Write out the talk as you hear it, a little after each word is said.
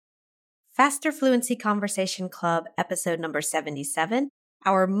Faster Fluency Conversation Club, episode number 77,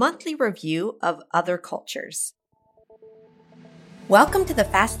 our monthly review of other cultures. Welcome to the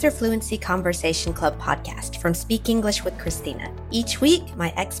Faster Fluency Conversation Club podcast from Speak English with Christina. Each week, my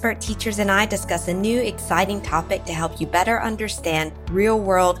expert teachers and I discuss a new exciting topic to help you better understand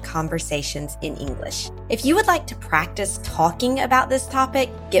real-world conversations in English. If you would like to practice talking about this topic,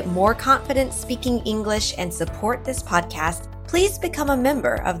 get more confidence speaking English, and support this podcast, please become a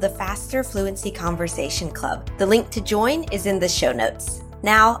member of the Faster Fluency Conversation Club. The link to join is in the show notes.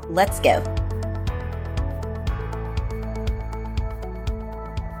 Now, let's go.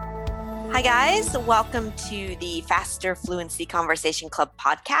 Hi guys, welcome to the Faster Fluency Conversation Club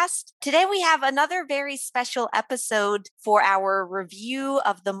podcast. Today we have another very special episode for our review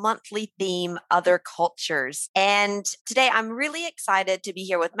of the monthly theme, Other Cultures. And today I'm really excited to be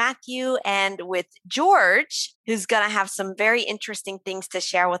here with Matthew and with George, who's going to have some very interesting things to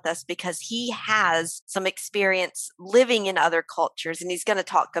share with us because he has some experience living in other cultures, and he's going to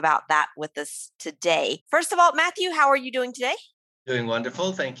talk about that with us today. First of all, Matthew, how are you doing today? Doing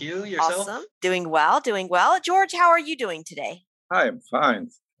wonderful. Thank you. Yourself? Awesome. Doing well. George, how are you doing today? I'm fine.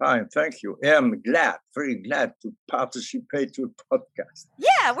 Thank you. I'm very glad to participate to the podcast.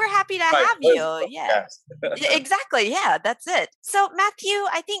 Yeah, we're happy to have you. Yeah, exactly. Yeah, that's it. So Matthew,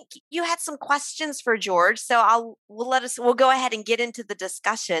 I think you had some questions for George. So we'll go ahead and get into the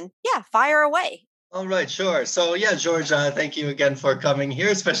discussion. Yeah, fire away. All right, sure. So yeah, George, thank you again for coming here,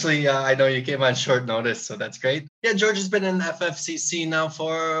 especially I know you came on short notice, so that's great. Yeah, George has been in FFCC now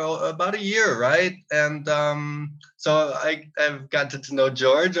for about a year, right? And so I've gotten to know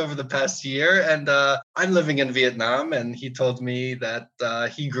George over the past year, and I'm living in Vietnam, and he told me that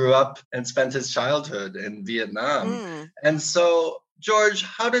he grew up and spent his childhood in Vietnam. And so, George,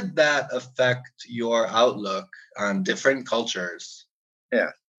 how did that affect your outlook on different cultures?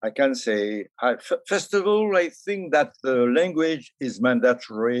 Yeah. I can say, first of all, I think that the language is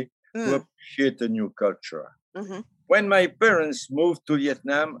mandatory to appreciate a new culture. Mm-hmm. When my parents moved to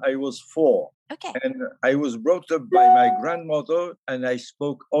Vietnam, I was 4. Okay. And I was brought up by my grandmother, and I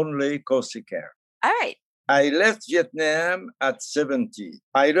spoke only Corsican. All right. I left Vietnam at 70.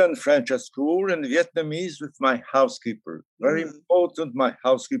 I learned French at school and Vietnamese with my housekeeper. Very important, my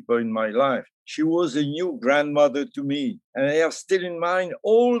housekeeper in my life. She was a new grandmother to me, and I have still in mind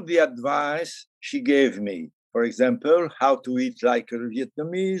all the advice she gave me. For example, how to eat like a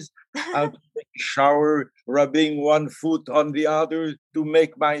Vietnamese, how to take a shower, rubbing one foot on the other to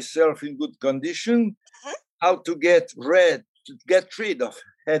make myself in good condition, how to get rid of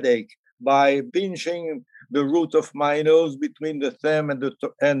headache by pinching the root of my nose between the thumb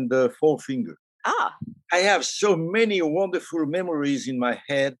and the forefinger. I have so many wonderful memories in my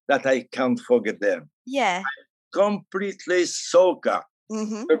head that I can't forget them. Yeah. Completely soak up.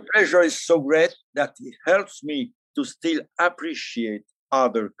 Mm-hmm. The pleasure is so great that it helps me to still appreciate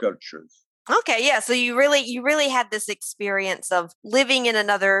other cultures. Okay, yeah. So you really had this experience of living in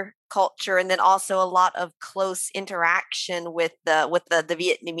another culture, and then also a lot of close interaction with the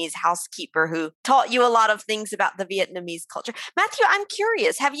Vietnamese housekeeper who taught you a lot of things about the Vietnamese culture. Matthew, I'm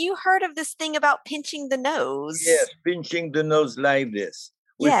curious, have you heard of this thing about pinching the nose? Yes, pinching the nose like this.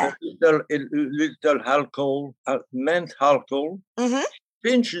 With a little alcohol, mint alcohol. Mm-hmm.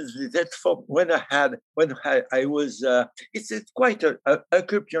 Pinches that for when I was it's quite a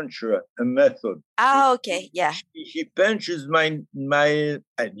acupuncture method. Oh, okay, yeah. He pinches my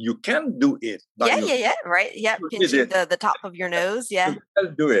and you can do it. Yeah, right. Yeah, pinching the top of your nose. Yeah, you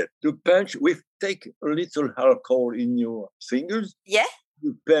can do it. To pinch take a little alcohol in your fingers. Yeah.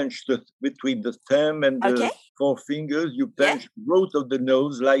 You pinch between the thumb and the 4 fingers. You pinch root of the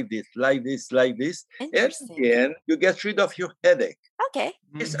nose like this. And at the end, you get rid of your headache. Okay.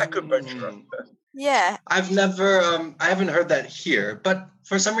 It's acupuncture. Yeah. I've never, I haven't heard that here, but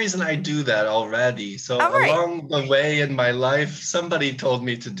for some reason I do that already. So along the way in my life, somebody told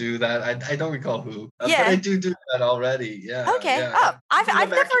me to do that. I don't recall who, but I do that already. Yeah. Okay. Yeah. Oh,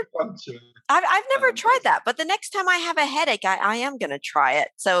 I've never tried that, but the next time I have a headache, I am going to try it.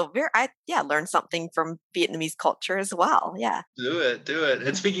 So I learned something from Vietnamese culture as well. Yeah. Do it.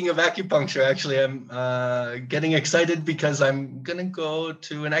 And speaking of acupuncture, actually, I'm getting excited because I'm going to go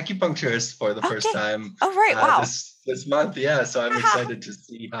to an acupuncturist for the first time. Oh, right. Wow. This month. Yeah. So I'm excited to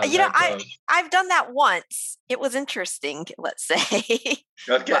see how that goes. I've done that once. It was interesting, let's say.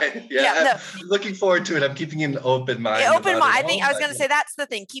 Okay. I'm looking forward to it. I'm keeping an open mind. I think I was going to say that's the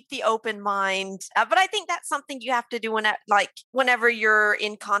thing. Keep the open mind. mind. But I think that's something you have to do whenever you're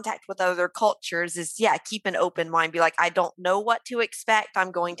in contact with other cultures is, keep an open mind. Be like, I don't know what to expect.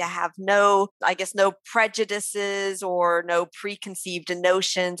 I'm going to have no prejudices or no preconceived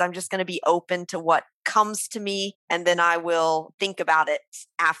notions. I'm just going to be open to what comes to me, and then I will think about it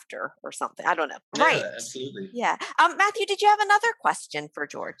after or something. I don't know. Yeah, Right. absolutely. Yeah. Matthew, did you have another question for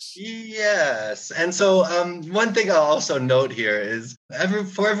George? Yes. And so one thing I'll also note here is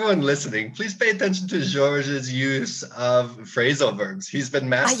for everyone listening, please pay attention to George's use of phrasal verbs. He's been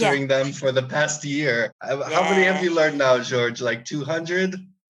mastering them for the past year. How many have you learned now, George? Like 200?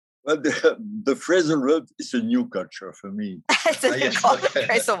 Well, the phrasal verb is a new culture for me. It's a new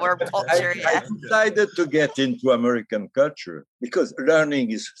phrasal verb culture. I decided to get into American culture because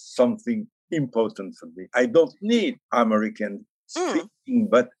learning is something important for me. I don't need American speaking,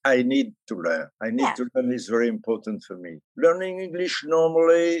 but I need to learn. To learn is very important for me. Learning English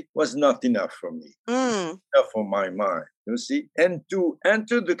normally was not enough for me, enough for my mind, you see. And to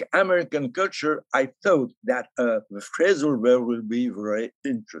enter the American culture, I thought that the phrasal verb will be very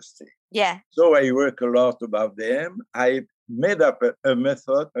interesting. Yeah. So I work a lot about them. I made up a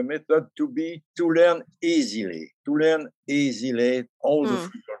method to learn easily all the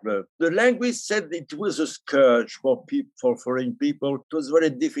phrasal verbs. The language said it was a scourge for foreign people. It was very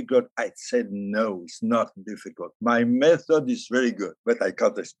difficult. I said, no, it's not difficult. My method is very good, but I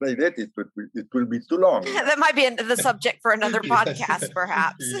can't explain it. It will be too long. That might be the subject for another podcast,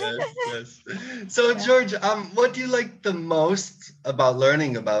 perhaps. Yes. So, George, what do you like the most about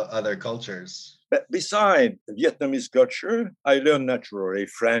learning about other cultures? But beside Vietnamese culture, I learned naturally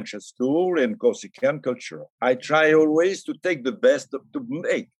French at school and Corsican culture. I try always to take the best to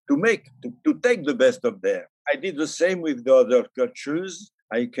take the best of them. I did the same with the other cultures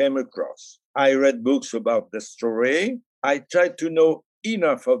I came across. I read books about the story. I tried to know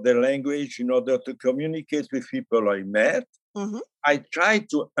enough of the language in order to communicate with people I met. Mm-hmm. I tried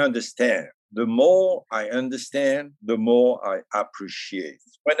to understand. The more I understand, the more I appreciate.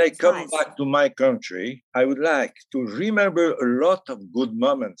 When I come back to my country, I would like to remember a lot of good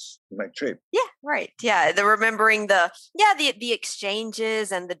moments in my trip. Yeah, right. Yeah, remembering the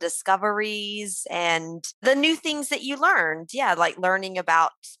exchanges and the discoveries and the new things that you learned. Yeah, like learning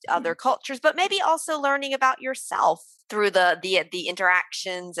about other cultures, but maybe also learning about yourself through the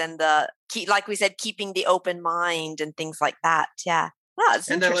interactions and like we said, keeping the open mind and things like that. Yeah. Oh,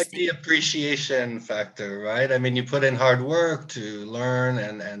 and I like the appreciation factor, right? I mean, you put in hard work to learn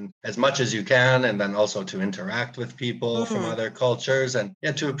and as much as you can, and then also to interact with people from other cultures and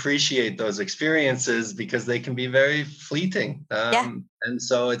to appreciate those experiences because they can be very fleeting. And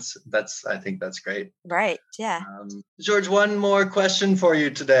so I think that's great. Right. Yeah. George, one more question for you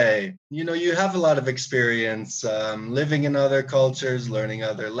today. You have a lot of experience living in other cultures, learning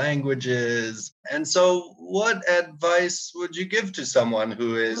other languages. And so what advice would you give to someone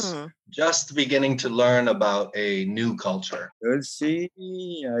who is just beginning to learn about a new culture? We'll see.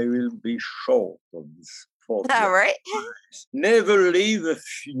 I will be short of this. All right. Never leave a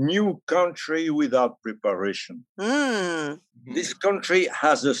new country without preparation. This country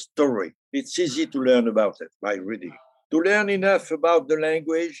has a story. It's easy to learn about it by reading. To learn enough about the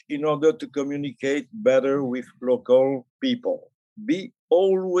language in order to communicate better with local people. Be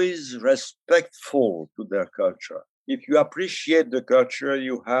always respectful to their culture. If you appreciate the culture,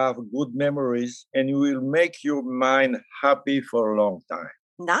 you have good memories and you will make your mind happy for a long time.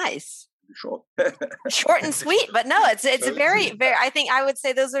 Nice. Short. Short and sweet, but no, it's a very, very, I think I would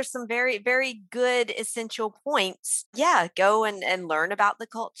say those are some very, very good essential points. Yeah. Go and learn about the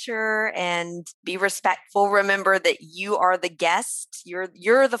culture and be respectful. Remember that you are the guest.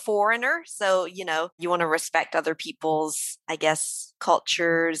 You're the foreigner. So, you want to respect other people's, I guess,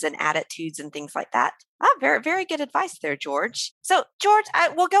 cultures and attitudes and things like that. Very, very good advice there, George. So, George,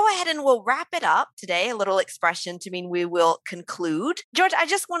 we'll go ahead and we'll wrap it up today. A little expression to mean we will conclude. George, I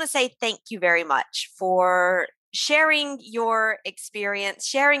just want to say thank you very much for sharing your experience,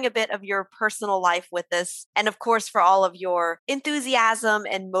 sharing a bit of your personal life with us, and of course, for all of your enthusiasm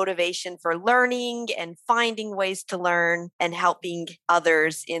and motivation for learning and finding ways to learn and helping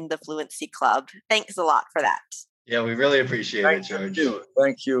others in the Fluency Club. Thanks a lot for that. Yeah, we really appreciate it, George.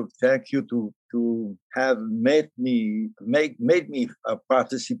 Thank you to have made me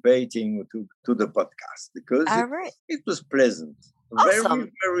participating to the podcast because it was pleasant. Awesome.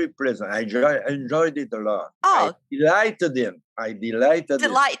 Very, very pleasant. I enjoyed it a lot. Oh. I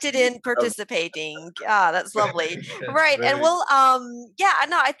delighted in participating. That's lovely. Right. And we'll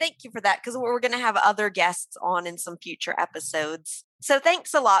I thank you for that, because we're going to have other guests on in some future episodes. So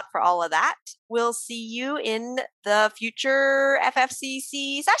thanks a lot for all of that. We'll see you in the future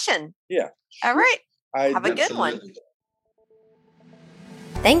FFCC session. Yeah. All right. Have a good one.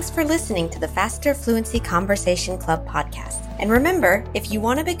 Thanks for listening to the Faster Fluency Conversation Club podcast. And remember, if you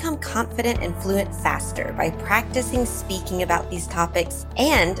want to become confident and fluent faster by practicing speaking about these topics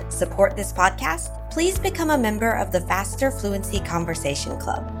and support this podcast, please become a member of the Faster Fluency Conversation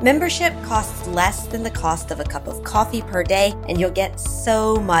Club. Membership costs less than the cost of a cup of coffee per day, and you'll get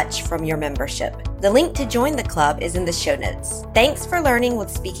so much from your membership. The link to join the club is in the show notes. Thanks for learning with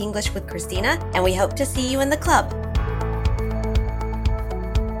Speak English with Christina, and we hope to see you in the club.